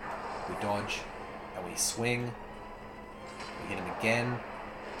 We dodge, and we swing. We hit him again.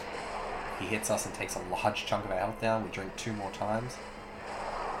 He hits us and takes a large chunk of our health down. We drink 2 more times.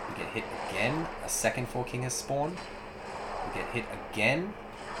 We get hit again. A second Four King has spawned. We get hit again.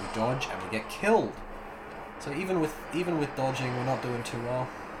 We dodge and we get killed. So even with dodging, we're not doing too well.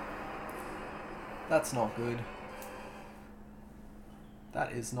 That's not good.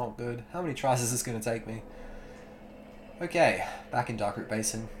 That is not good. How many tries is this going to take me? Okay, back in Darkroot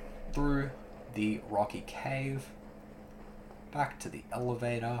Basin, through the rocky cave, back to the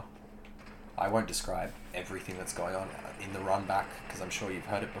elevator. I won't describe everything that's going on in the run back, because I'm sure you've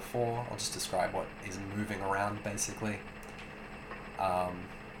heard it before. I'll just describe what is moving around, basically. I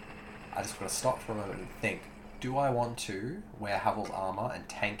just got to stop for a moment and think, do I want to wear Havel's armor and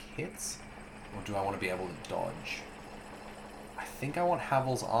tank hits, or do I want to be able to dodge? I think I want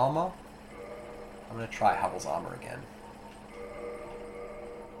Havel's armor. I'm going to try Havel's armor again.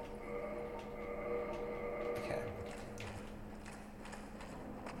 Okay.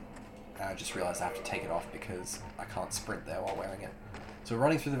 I just realized I have to take it off because I can't sprint there while wearing it. So we're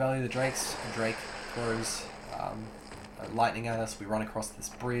running through the Valley of the Drakes. Drake throws lightning at us. We run across this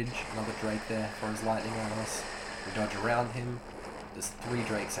bridge. Another Drake there throws lightning at us. We dodge around him. There's 3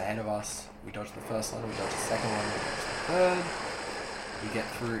 Drakes ahead of us. We dodge the first one, we dodge the second one, we dodge the third. We get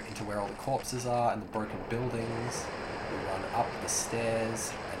through into where all the corpses are and the broken buildings. We run up the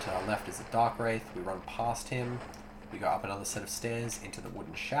stairs, and to our left is the Dark Wraith. We run past him. We go up another set of stairs into the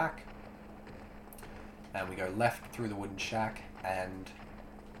wooden shack. And we go left through the wooden shack and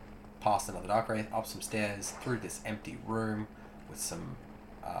past another Dark Wraith, up some stairs, through this empty room with some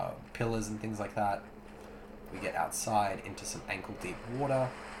pillars and things like that. We get outside into some ankle-deep water.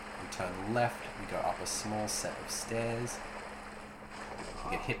 We turn left, we go up a small set of stairs.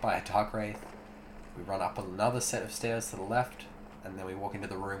 We get hit by a Dark Wraith. We run up another set of stairs to the left, and then we walk into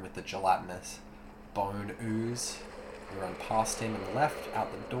the room with the gelatinous bone ooze. We run past him on the left,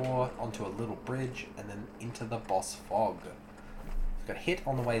 out the door, onto a little bridge, and then into the boss fog. We got hit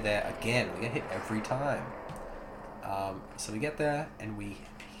on the way there again. We get hit every time. So we get there, and we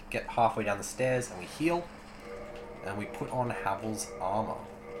get halfway down the stairs, and we heal, and we put on Havel's armor.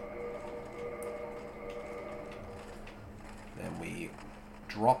 Then we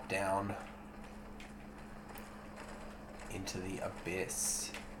drop down into the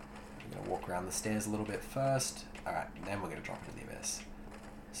abyss. We're going to walk around the stairs a little bit first. Alright, then we're going to drop into the abyss.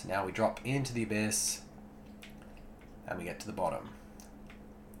 So now we drop into the abyss, and we get to the bottom.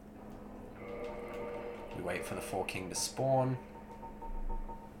 We wait for the Four King to spawn.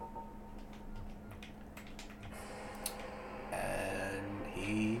 And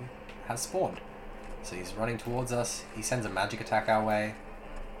he has spawned. So he's running towards us. He sends a magic attack our way.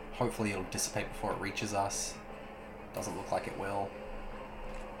 Hopefully it'll dissipate before it reaches us. Doesn't look like it will.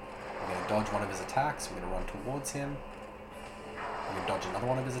 We're going to dodge one of his attacks. We're going to run towards him. We're going to dodge another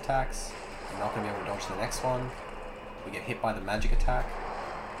one of his attacks. We're not going to be able to dodge the next one. We get hit by the magic attack.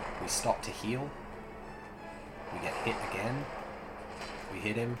 We stop to heal. We get hit again. We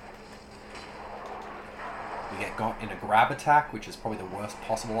hit him. We get got in a grab attack, which is probably the worst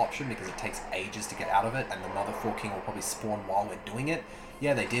possible option because it takes ages to get out of it, and another Four King will probably spawn while we're doing it.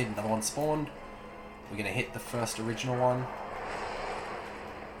 Yeah, they did. Another one spawned. We're going to hit the first original one.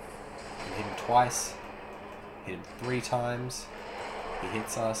 We hit him twice. Hit him 3 times. He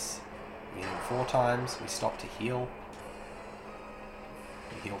hits us. We hit him 4 times. We stop to heal.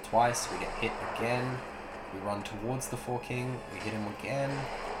 We heal twice. We get hit again. We run towards the Four King. We hit him again.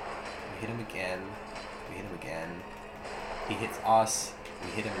 We hit him again. We hit him again. He hits us.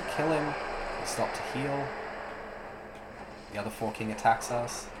 We hit him and kill him. We stop to heal. The other Four King attacks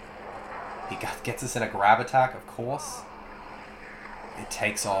us. He gets us in a grab attack, of course. It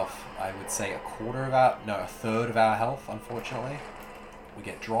takes off, I would say, a third of our health, unfortunately. We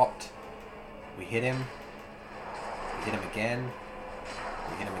get dropped. We hit him. We hit him again.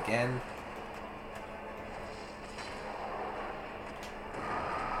 We hit him again.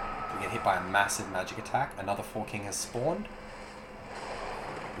 We get hit by a massive magic attack. Another Four King has spawned.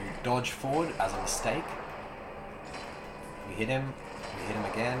 We dodge forward as a mistake. We hit him. We hit him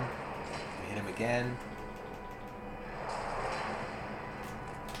again. We hit him again.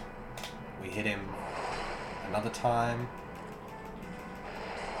 We hit him another time.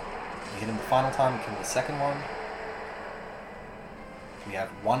 We hit him the final time and kill the second one. We have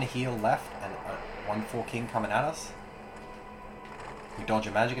one heal left and one 4-king coming at us. We dodge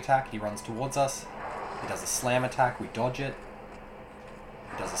a magic attack, he runs towards us. He does a slam attack, we dodge it.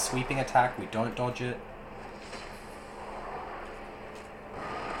 He does a sweeping attack, we don't dodge it.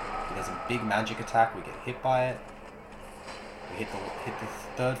 He does a big magic attack, we get hit by it. We hit the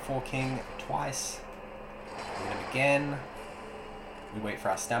third 4-king twice. We hit him again. We wait for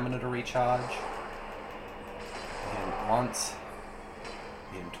our stamina to recharge. We hit him once.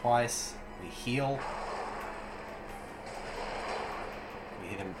 We hit him twice. We heal. We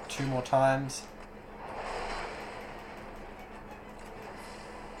hit him 2 more times.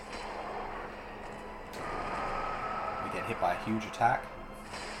 We get hit by a huge attack.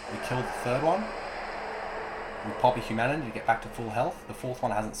 We kill the third one. We pop a humanity to get back to full health. The fourth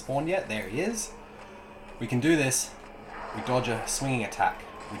one hasn't spawned yet. There he is. We can do this. We dodge a swinging attack.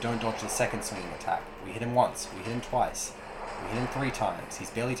 We don't dodge the second swinging attack. We hit him once. We hit him twice. We hit him 3 times.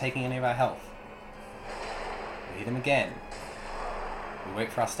 He's barely taking any of our health. We hit him again. We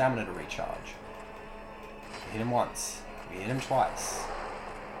wait for our stamina to recharge. We hit him once. We hit him twice.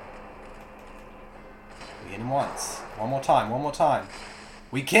 We hit him once. One more time. One more time.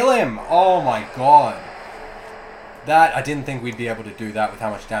 We kill him! Oh my god. That, I didn't think we'd be able to do that with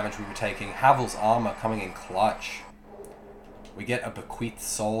how much damage we were taking. Havel's armor coming in clutch. We get a bequeathed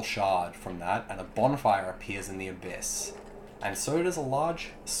soul shard from that, and a bonfire appears in the abyss. And so does a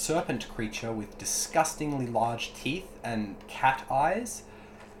large serpent creature with disgustingly large teeth and cat eyes,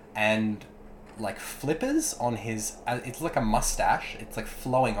 and like flippers on his. It's like a mustache. It's like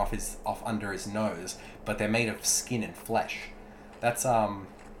flowing off under his nose, but they're made of skin and flesh. That's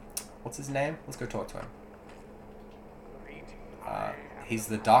what's his name? Let's go talk to him. He's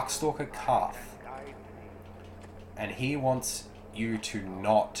the Darkstalker Karth, and he wants you to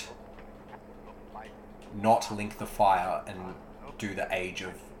not link the fire and do the Age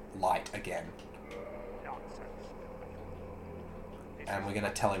of Light again. And we're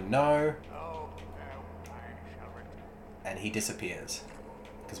gonna tell him no, and he disappears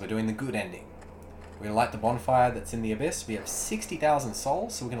because we're doing the good ending. We're gonna light the bonfire that's in the abyss. We have 60,000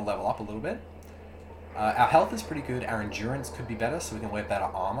 souls, so we're gonna level up a little bit. Our health is pretty good. Our endurance could be better, so we can wear better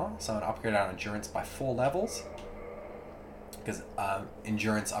armor. So I'm going to upgrade our endurance by 4 levels. Because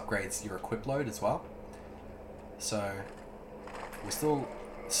endurance upgrades your equip load as well. So we're still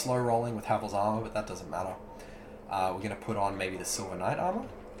slow rolling with Havel's armor, but that doesn't matter. We're going to put on maybe the Silver Knight armor.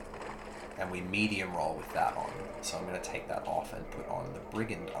 And we medium roll with that on. So I'm going to take that off and put on the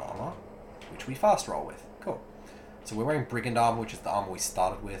Brigand armor, which we fast roll with. Cool. So we're wearing Brigand armor, which is the armor we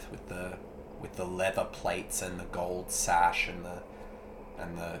started with the leather plates and the gold sash and the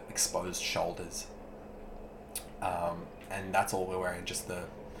exposed shoulders, and that's all we're wearing, just the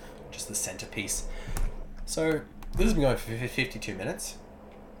centerpiece. So this has been going for 52 minutes,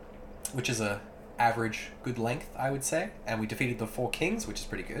 which is a average good length, I would say, and we defeated the 4 kings, which is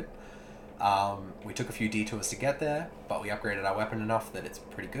pretty good. We took a few detours to get there, but we upgraded our weapon enough that it's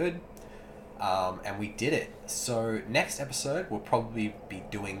pretty good. And we did it. So next episode, we'll probably be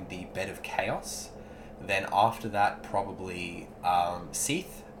doing the Bed of Chaos. Then after that, probably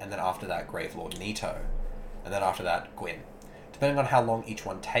Seath. And then after that, Gravelord Nito. And then after that, Gwyn. Depending on how long each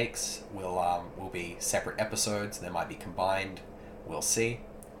one takes, will be separate episodes. They might be combined. We'll see.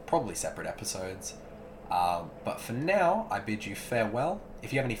 Probably separate episodes. But for now, I bid you farewell.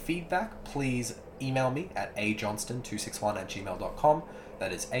 If you have any feedback, please email me at ajohnston261@gmail.com.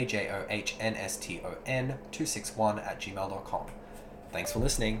 That is ajohnston261@gmail.com. Thanks for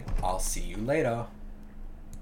listening. I'll see you later.